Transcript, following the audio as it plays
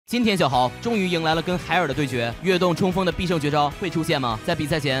今天小豪终于迎来了跟海尔的对决，跃动冲锋的必胜绝招会出现吗？在比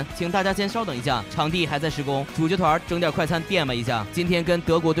赛前，请大家先稍等一下，场地还在施工，主角团整点快餐垫吧一下。今天跟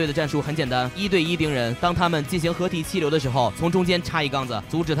德国队的战术很简单，1对1盯人，当他们进行合体气流的时候，从中间插一杠子，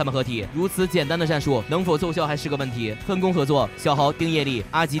阻止他们合体。如此简单的战术能否奏效还是个问题。分工合作，小豪盯叶莉，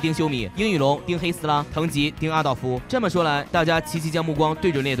阿吉盯修米，英语龙盯黑斯拉，藤吉盯阿道夫。这么说来，大家齐齐将目光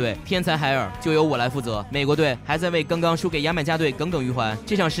对准列队，天才海尔就由我来负责。美国队还在为刚刚输给牙买加队耿耿于怀，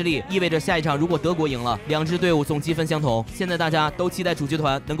这场失利意味着下一场如果德国赢了，两支队伍总积分相同。现在大家都期待主角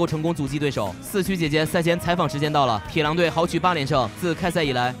团能够成功阻击对手。四驱姐姐赛前采访时间到了，铁狼队豪取8连胜，自开赛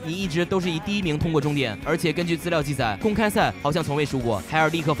以来，你一直都是以第1名通过终点，而且根据资料记载，公开赛好像从未输过。海尔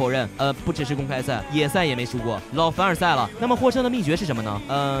立刻否认，不只是公开赛，野赛也没输过，老凡尔赛了。那么获胜的秘诀是什么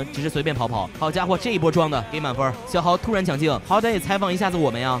呢？只是随便跑跑。好家伙，这一波装的给满分。小豪突然抢镜，好歹也采访一下子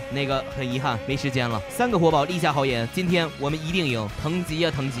我们呀。那个很遗憾，没时间了。3个活宝立下豪言，今天我们一定赢。藤吉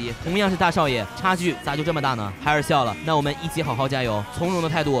呀藤吉，同样是大少爷，差距咋就这么大呢？海尔笑了，那我们一起好好加油。从容的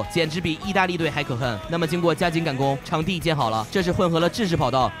态度简直比意大利队还可恨。那么经过加紧赶工，场地建好了，这是混合了制式跑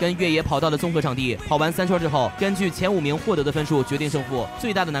道跟越野跑道的综合场地。跑完3圈之后，根据前5名获得的分数决定胜负。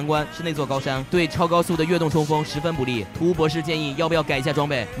最大的难关是那座高山，对超高速的跃动冲锋十分不利。图博士建议要不要改一下装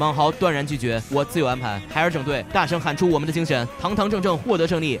备，莽豪断然拒绝，我自有安排。海尔整队大声喊出我们的精神，堂堂正正获得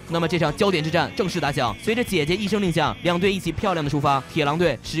胜利。那么这场焦点之战正式打响，随着姐姐一声令下，两队一起漂亮的出发。铁狼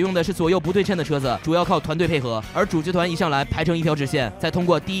队使用的是左右不对称的车子，主要靠团队配合，而主角团一上来排成一条直线，在通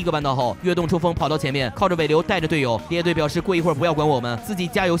过第1个弯道后，跃动冲锋跑到前面，靠着尾流带着队友。列队表示过一会儿不要管我们，自己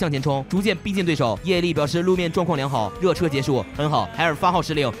加油向前冲，逐渐逼近对手。叶莉表示路面状况良好，热车结束很好。海尔发号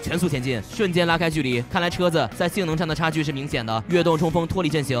施令，全速前进，瞬间拉开距离。看来车子在性能上的差距是明显的。跃动冲锋脱离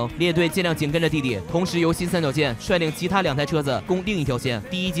阵型，列队尽量紧跟着弟弟，同时由新三角线率领其他2台车子攻另一条线。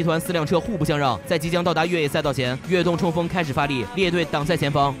第1集团4辆车互不相让，在即将到达越野赛道前，跃动冲锋开始发力，列队挡在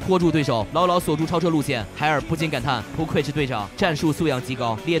前方，拖住对手，牢牢锁住超车路线。海尔不禁感叹，不愧是队长，战术素养极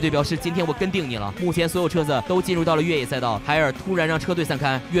高。列队表示今天我跟定你了。目前所有车子都进入到了越野赛道，海尔突然让车队散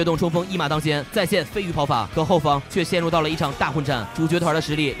开，跃动冲锋一马当先，再现飞鱼跑法，可后方却陷入到了一场大混战。主角团的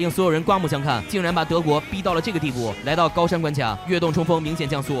实力令所有人刮目相看，竟然把德国逼到了这个地步。来到高山关卡，跃动冲锋明显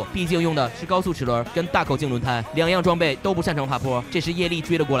降速，毕竟用的是高速齿轮跟大口径轮胎，2样装备都不擅长爬坡。这时叶莉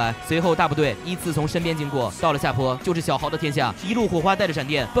追了过来，随后大部队依次从身边经过，到了下坡就是小豪的天下，一路火花带着闪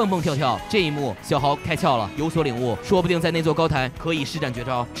电蹦蹦跳跳。这一幕小豪开窍了，有所领悟，说不定在那座高台可以施展绝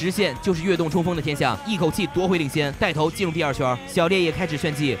招。直线就是跃动冲锋的天下，一口气夺回领先，带头进入第2圈。小烈也开始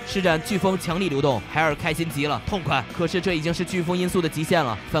炫技，施展飓风强力流动。海尔开心极了，痛快。可是这已经是飓风因素的极限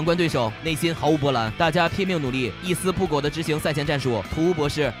了。反观对手，内心毫无波澜，大家拼命努力，一丝不苟地执行赛前战术。图乌博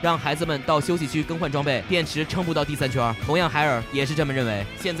士让孩子们到休息区更换装备，电池撑不到第3圈。同样海尔也是这么认为。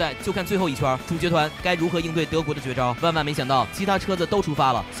现在就看最后1圈，主角团该如何应对德国的绝招。万万没想到，其他车子都出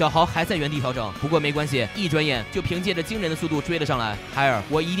发了，小豪还在原地调整。不过没关系，一转眼就凭借着惊人的速度追了上来。海尔，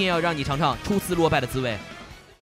我一定要让你尝尝初次落败的滋味。